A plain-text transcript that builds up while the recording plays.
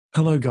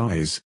Hello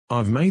guys,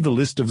 I've made the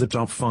list of the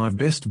top 5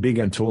 best big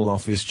and tall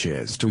office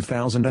chairs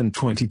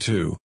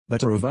 2022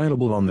 that are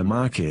available on the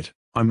market.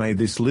 I made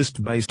this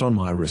list based on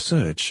my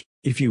research.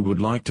 If you would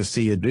like to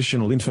see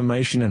additional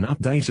information and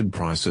updated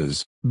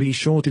prices, be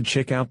sure to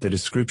check out the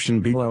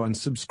description below and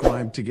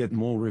subscribe to get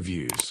more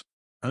reviews.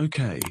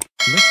 Okay,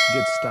 let's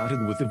get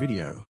started with the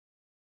video.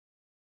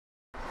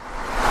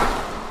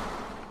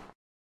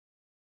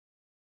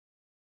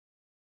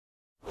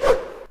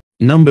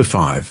 Number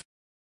 5.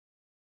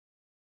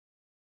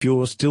 If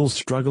you're still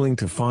struggling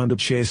to find a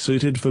chair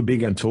suited for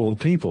big and tall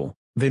people,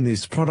 then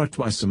this product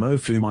by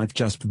Sumofu might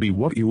just be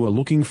what you are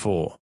looking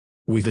for.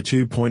 With a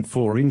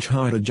 2.4-inch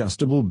height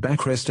adjustable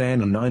backrest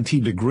and a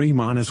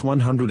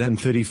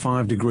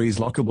 90°-135 degrees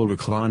lockable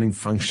reclining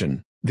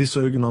function, this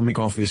ergonomic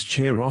office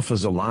chair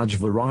offers a large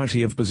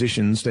variety of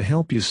positions to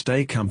help you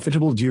stay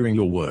comfortable during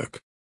your work.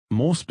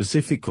 More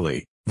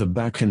specifically, the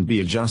back can be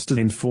adjusted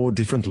in 4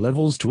 different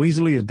levels to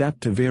easily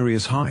adapt to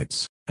various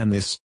heights, and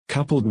this,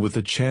 coupled with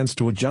the chance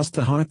to adjust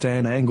the height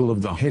and angle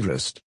of the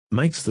headrest,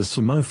 makes the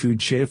Sumofu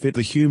chair fit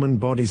the human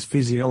body's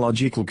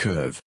physiological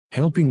curve,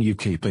 helping you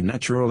keep a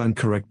natural and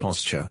correct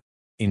posture.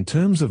 In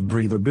terms of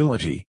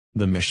breathability,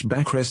 the mesh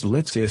backrest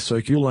lets air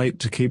circulate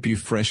to keep you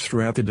fresh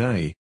throughout the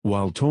day.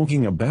 While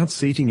talking about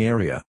seating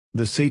area,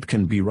 the seat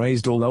can be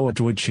raised or lowered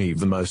to achieve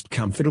the most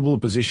comfortable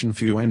position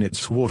for you, and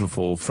its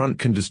waterfall front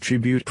can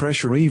distribute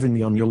pressure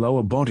evenly on your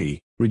lower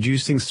body,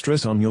 reducing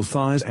stress on your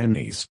thighs and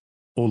knees.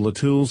 All the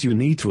tools you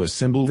need to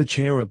assemble the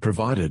chair are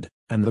provided,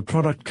 and the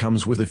product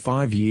comes with a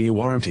 5-year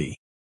warranty.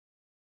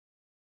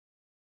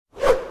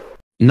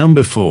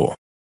 Number 4.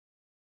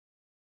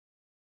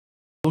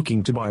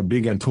 Looking to buy a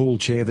big and tall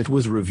chair that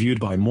was reviewed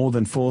by more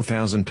than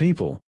 4,000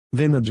 people,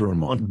 then the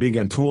Ergonomic Big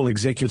and Tall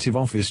Executive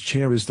Office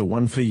Chair is the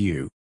one for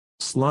you.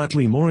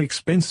 Slightly more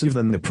expensive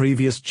than the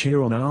previous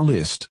chair on our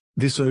list,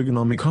 this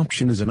ergonomic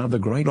option is another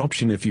great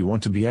option if you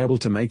want to be able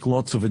to make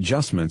lots of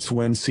adjustments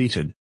when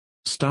seated.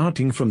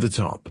 Starting from the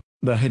top,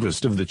 the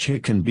headrest of the chair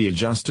can be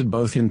adjusted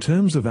both in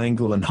terms of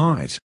angle and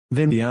height,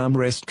 then the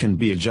armrest can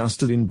be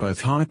adjusted in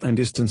both height and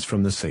distance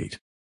from the seat.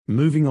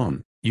 Moving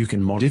on, you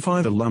can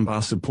modify the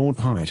lumbar support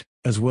height,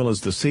 as well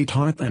as the seat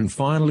height, and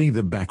finally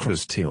the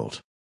backrest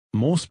tilt.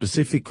 More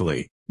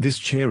specifically, this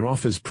chair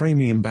offers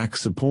premium back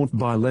support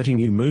by letting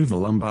you move the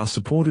lumbar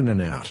support in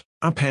and out,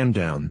 up and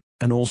down,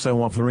 and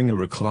also offering a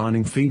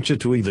reclining feature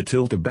to either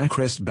tilt the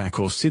backrest back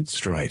or sit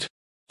straight.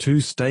 To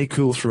stay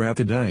cool throughout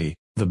the day,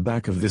 the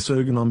back of this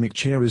ergonomic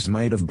chair is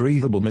made of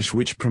breathable mesh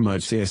which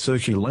promotes air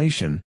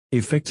circulation,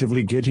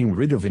 effectively getting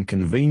rid of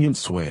inconvenient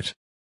sweat.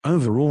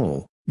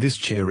 Overall, this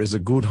chair is a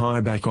good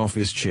high back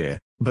office chair,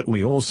 but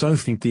we also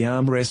think the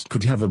armrest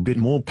could have a bit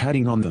more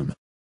padding on them.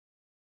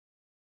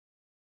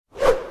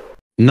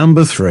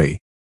 Number 3.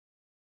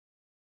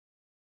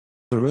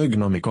 The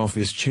ergonomic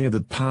office chair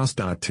that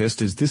passed our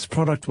test is this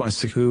product by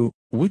Sumofu,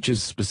 which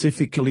is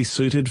specifically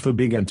suited for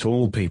big and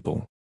tall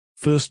people.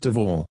 First of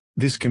all,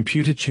 this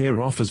computer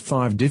chair offers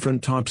 5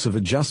 different types of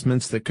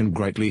adjustments that can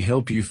greatly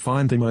help you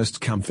find the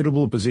most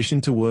comfortable position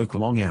to work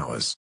long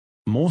hours.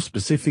 More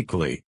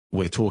specifically,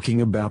 we're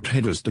talking about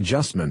headrest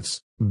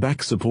adjustments,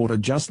 back support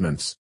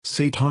adjustments,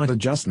 seat height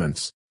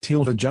adjustments,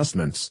 tilt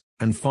adjustments,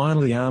 and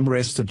finally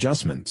armrest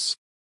adjustments.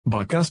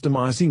 By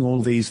customizing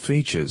all these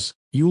features,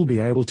 you'll be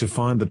able to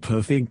find the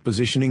perfect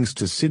positionings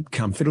to sit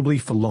comfortably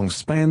for long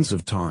spans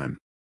of time.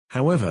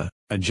 However,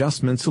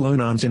 adjustments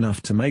alone aren't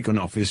enough to make an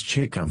office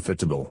chair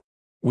comfortable.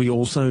 We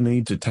also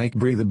need to take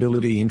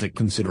breathability into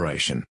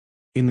consideration.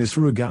 In this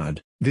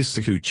regard, this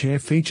Sumofu chair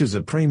features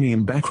a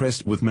premium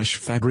backrest with mesh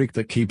fabric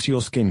that keeps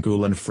your skin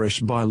cool and fresh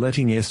by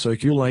letting air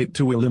circulate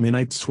to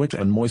eliminate sweat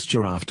and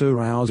moisture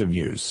after hours of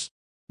use.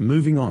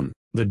 Moving on,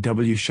 the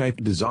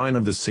W-shaped design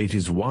of the seat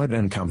is wide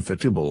and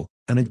comfortable,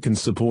 and it can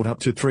support up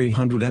to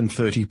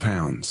 330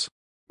 pounds.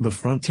 The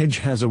front edge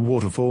has a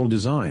waterfall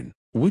design,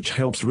 which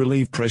helps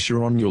relieve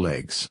pressure on your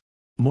legs.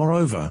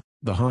 Moreover,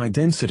 the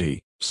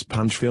high-density,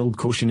 sponge-filled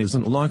cushion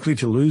isn't likely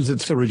to lose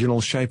its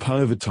original shape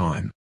over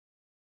time.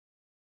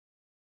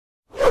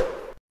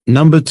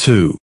 Number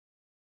 2.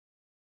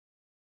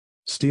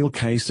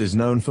 Steelcase is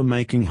known for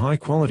making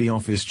high-quality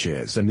office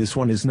chairs, and this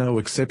one is no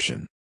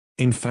exception.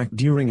 In fact,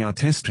 during our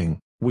testing,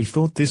 we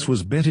thought this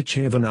was better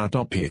chair than our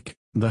top pick,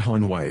 the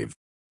Wave.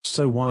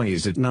 So why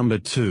is it number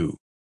 2?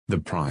 The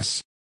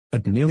price.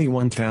 At nearly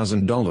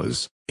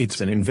 $1,000,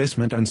 it's an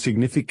investment and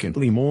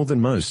significantly more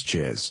than most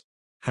chairs.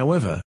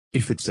 However,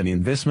 if it's an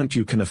investment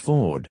you can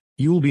afford,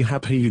 you'll be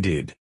happy you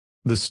did.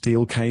 The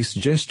Steelcase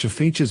gesture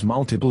features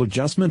multiple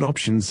adjustment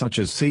options such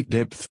as seat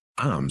depth,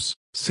 arms,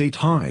 seat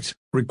height,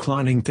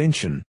 reclining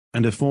tension,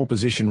 and a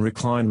 4-position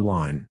recline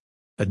line.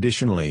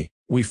 Additionally,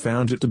 we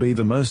found it to be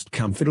the most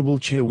comfortable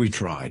chair we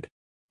tried.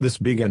 This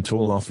big and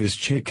tall office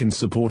chair can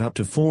support up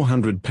to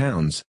 400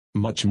 pounds,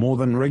 much more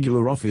than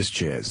regular office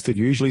chairs that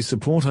usually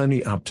support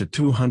only up to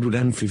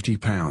 250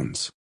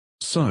 pounds.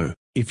 So,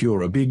 if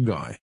you're a big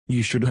guy,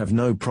 you should have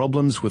no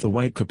problems with the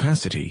weight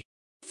capacity.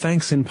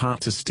 Thanks in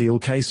part to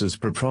Steelcase's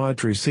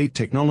proprietary seat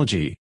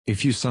technology,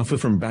 if you suffer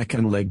from back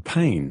and leg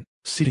pain,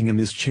 Sitting in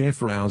this chair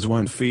for hours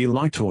won't feel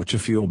like torture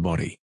for your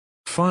body.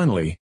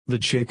 Finally, the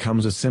chair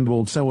comes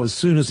assembled, so as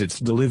soon as it's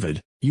delivered,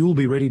 you'll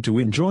be ready to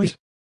enjoy it.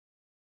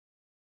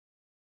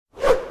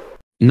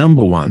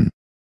 Number 1.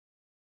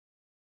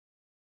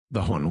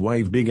 The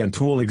Honwave Big and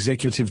Tall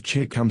Executive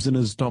Chair comes in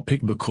as top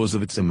pick because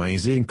of its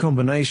amazing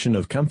combination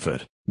of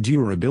comfort,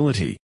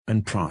 durability,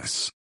 and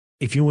price.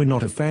 If you are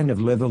not a fan of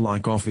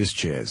leather-like office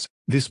chairs,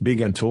 this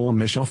big and tall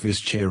mesh office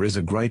chair is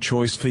a great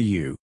choice for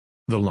you.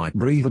 The light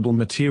breathable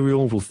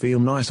material will feel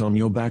nice on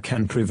your back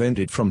and prevent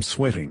it from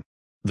sweating.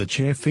 The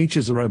chair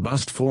features a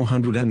robust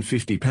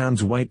 450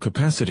 pounds weight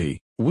capacity,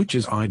 which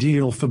is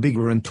ideal for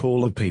bigger and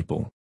taller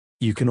people.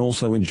 You can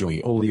also enjoy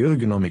all the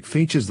ergonomic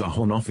features the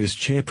Hon office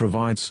chair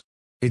provides.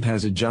 It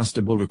has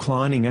adjustable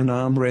reclining and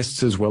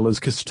armrests as well as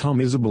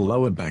customizable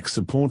lower back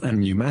support and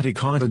pneumatic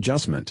height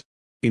adjustment.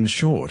 In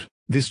short,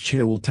 this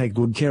chair will take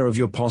good care of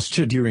your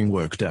posture during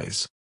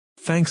workdays.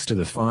 Thanks to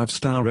the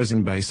 5-star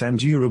resin base and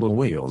durable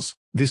wheels,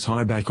 this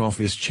high-back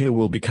office chair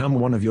will become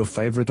one of your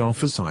favorite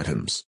office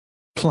items.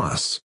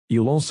 Plus,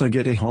 you'll also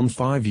get a Hon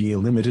 5-year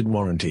limited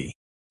warranty.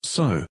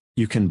 So,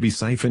 you can be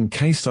safe in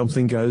case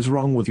something goes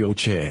wrong with your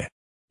chair.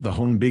 The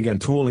Hon Big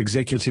and Tall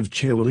Executive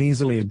Chair will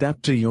easily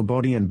adapt to your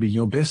body and be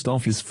your best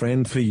office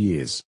friend for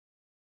years.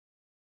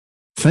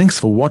 Thanks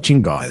for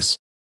watching, guys.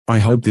 I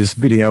hope this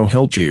video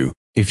helped you.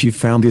 If you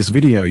found this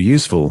video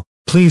useful,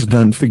 please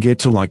don't forget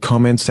to like,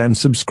 comments and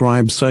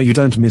subscribe so you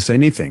don't miss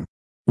anything.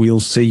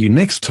 We'll see you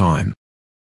next time.